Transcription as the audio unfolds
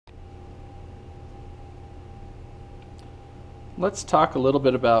let's talk a little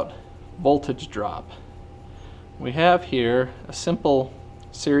bit about voltage drop. We have here a simple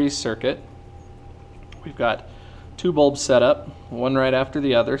series circuit. We've got two bulbs set up, one right after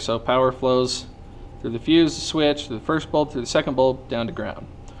the other, so power flows through the fuse, the switch, through the first bulb, through the second bulb, down to ground.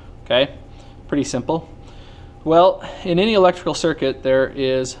 Okay? Pretty simple. Well, in any electrical circuit there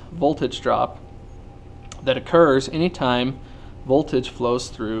is voltage drop that occurs anytime voltage flows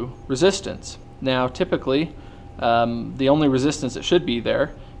through resistance. Now typically the only resistance that should be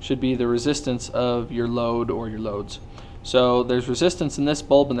there should be the resistance of your load or your loads. So there's resistance in this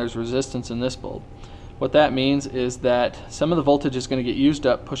bulb and there's resistance in this bulb. What that means is that some of the voltage is going to get used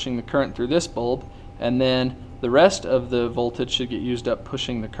up pushing the current through this bulb, and then the rest of the voltage should get used up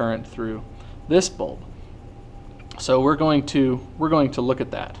pushing the current through this bulb. So we're going to look at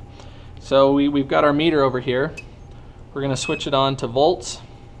that. So we've got our meter over here. We're going to switch it on to volts.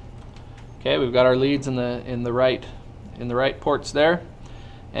 Okay, we've got our leads in the right ports there.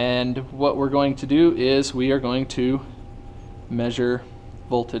 And what we're going to do is we are going to measure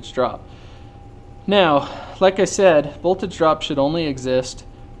voltage drop. Now, like I said, voltage drop should only exist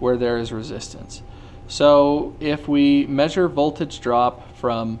where there is resistance. So if we measure voltage drop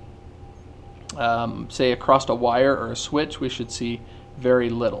from say across a wire or a switch, we should see very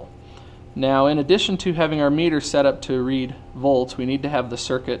little. Now, in addition to having our meter set up to read volts, we need to have the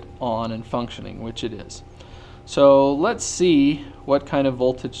circuit on and functioning, which it is. So let's see what kind of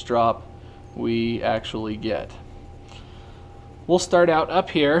voltage drop we actually get. We'll start out up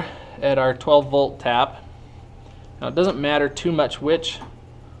here at our 12-volt tap. Now, it doesn't matter too much which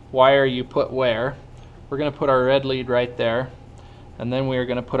wire you put where. We're going to put our red lead right there, and then we are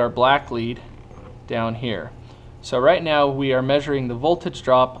going to put our black lead down here. So right now we are measuring the voltage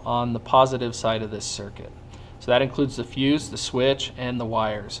drop on the positive side of this circuit. So that includes the fuse, the switch, and the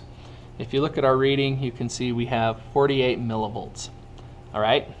wires. If you look at our reading, you can see we have 48 millivolts. All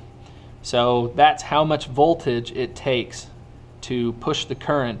right? So that's how much voltage it takes to push the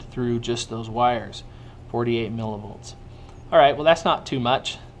current through just those wires, 48 millivolts. All right, well, that's not too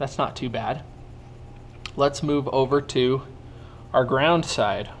much. That's not too bad. Let's move over to our ground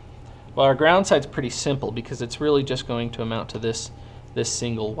side. Well, our ground side's pretty simple because it's really just going to amount to this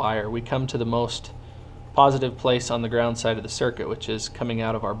single wire. We come to the most positive place on the ground side of the circuit, which is coming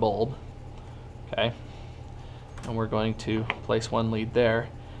out of our bulb. Okay, and we're going to place one lead there,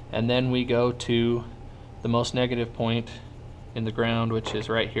 and then we go to the most negative point in the ground, which is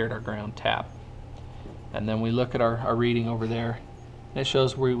right here at our ground tap. And then we look at our reading over there, and it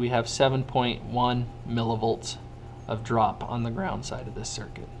shows we have 7.1 millivolts of drop on the ground side of this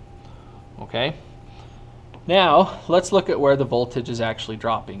circuit. Okay, now let's look at where the voltage is actually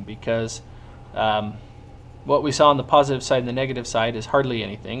dropping, because what we saw on the positive side and the negative side is hardly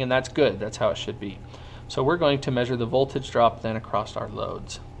anything, and that's good. That's how it should be. So we're going to measure the voltage drop then across our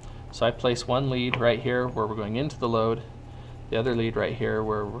loads. So I place one lead right here where we're going into the load, the other lead right here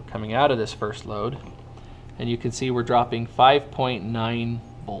where we're coming out of this first load, and you can see we're dropping 5.9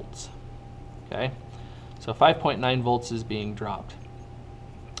 volts. Okay, so 5.9 volts is being dropped.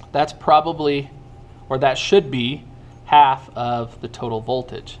 That's probably, or that should be, half of the total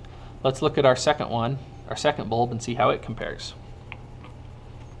voltage. Let's look at our second one, our second bulb, and see how it compares.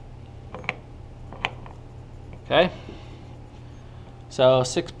 Okay, so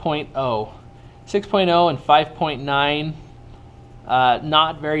 6.0. 6.0 and 5.9,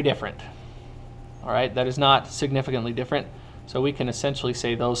 not very different. All right, that is not significantly different, so we can essentially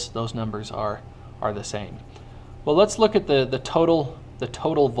say those numbers are the same. Well, let's look at the total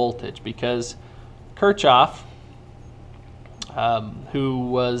voltage, because Kirchhoff, who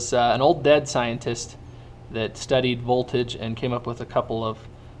was an old dead scientist that studied voltage and came up with a couple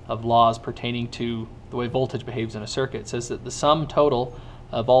of laws pertaining to the way voltage behaves in a circuit, says that the sum total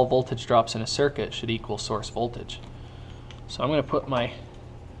of all voltage drops in a circuit should equal source voltage. So I'm going to put my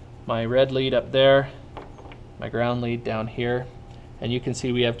red lead up there, my ground lead down here, and you can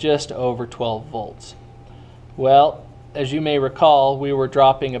see we have just over 12 volts. Well, as you may recall, we were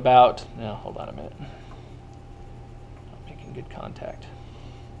dropping about, now hold on a minute, not making good contact.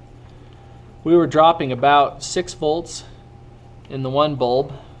 We were dropping about 6 volts in the one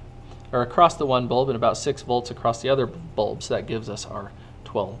bulb, or across the one bulb, and about 6 volts across the other bulb, so that gives us our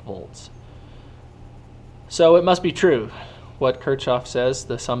 12 volts. So it must be true what Kirchhoff says,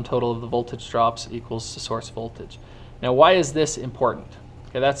 the sum total of the voltage drops equals the source voltage. Now, why is this important?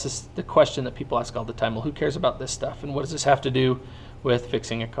 Okay, that's just the question that people ask all the time. Well, who cares about this stuff, and what does this have to do with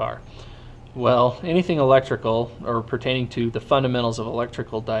fixing a car? Well, anything electrical or pertaining to the fundamentals of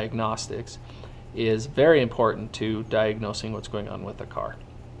electrical diagnostics is very important to diagnosing what's going on with a car.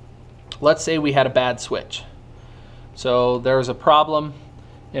 Let's say we had a bad switch. So there was a problem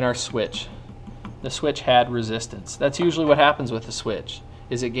in our switch. The switch had resistance. That's usually what happens with the switch,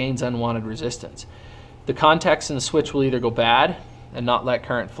 is it gains unwanted resistance. The contacts in the switch will either go bad and not let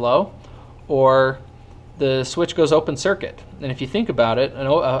current flow, or the switch goes open circuit. And if you think about it,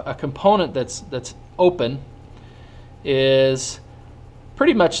 a component that's open is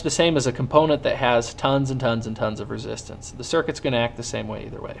pretty much the same as a component that has tons and tons and tons of resistance. The circuit's going to act the same way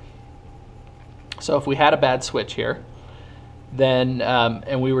either way. So if we had a bad switch here, then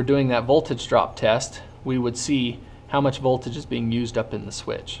and we were doing that voltage drop test, we would see how much voltage is being used up in the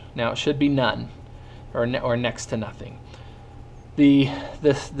switch. Now it should be none, or next to nothing. The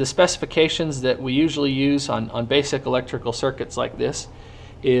specifications that we usually use on basic electrical circuits like this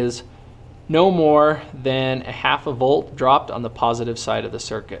is no more than a half a volt dropped on the positive side of the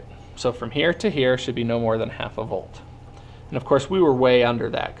circuit. So from here to here should be no more than half a volt. And of course we were way under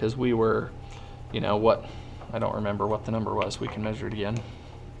that because we were, you know, what, I don't remember what the number was. We can measure it again.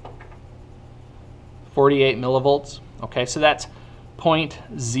 48 millivolts. Okay, so that's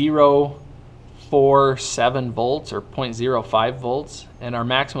 0.047 volts or 0.05 volts, and our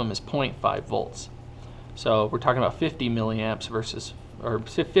maximum is 0.5 volts. So we're talking about 50 milliamps versus, or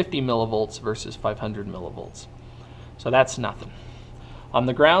 50 millivolts versus 500 millivolts. So that's nothing. On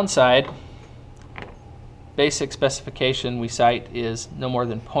the ground side, basic specification we cite is no more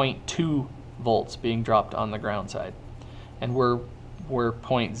than 0.2 volts being dropped on the ground side, and we're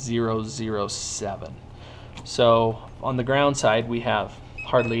 0.007. So on the ground side we have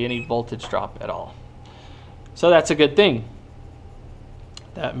hardly any voltage drop at all. So that's a good thing.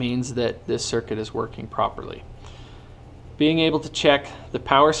 That means that this circuit is working properly. Being able to check the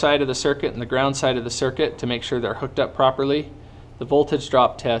power side of the circuit and the ground side of the circuit to make sure they're hooked up properly, the voltage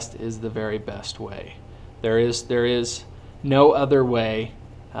drop test is the very best way. There is no other way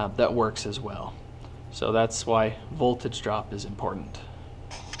that works as well. So that's why voltage drop is important.